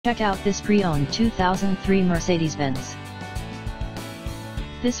Check out this pre-owned 2003 Mercedes-Benz.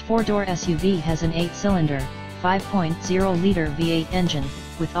 This 4-door SUV has an 8-cylinder, 5.0-liter V8 engine,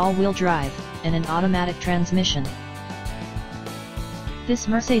 with all-wheel drive, and an automatic transmission. This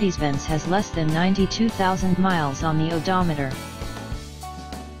Mercedes-Benz has less than 92,000 miles on the odometer.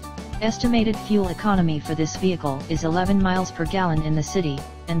 Estimated fuel economy for this vehicle is 11 miles per gallon in the city,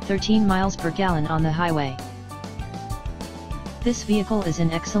 and 13 miles per gallon on the highway. This vehicle is in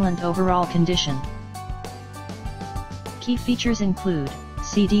excellent overall condition. Key features include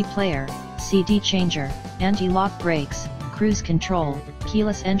CD player, CD changer, anti-lock brakes, cruise control,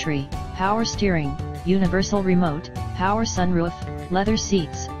 keyless entry, power steering, universal remote, power sunroof, leather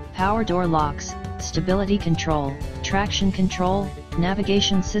seats, power door locks, stability control, traction control,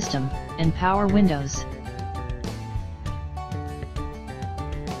 navigation system, and power windows.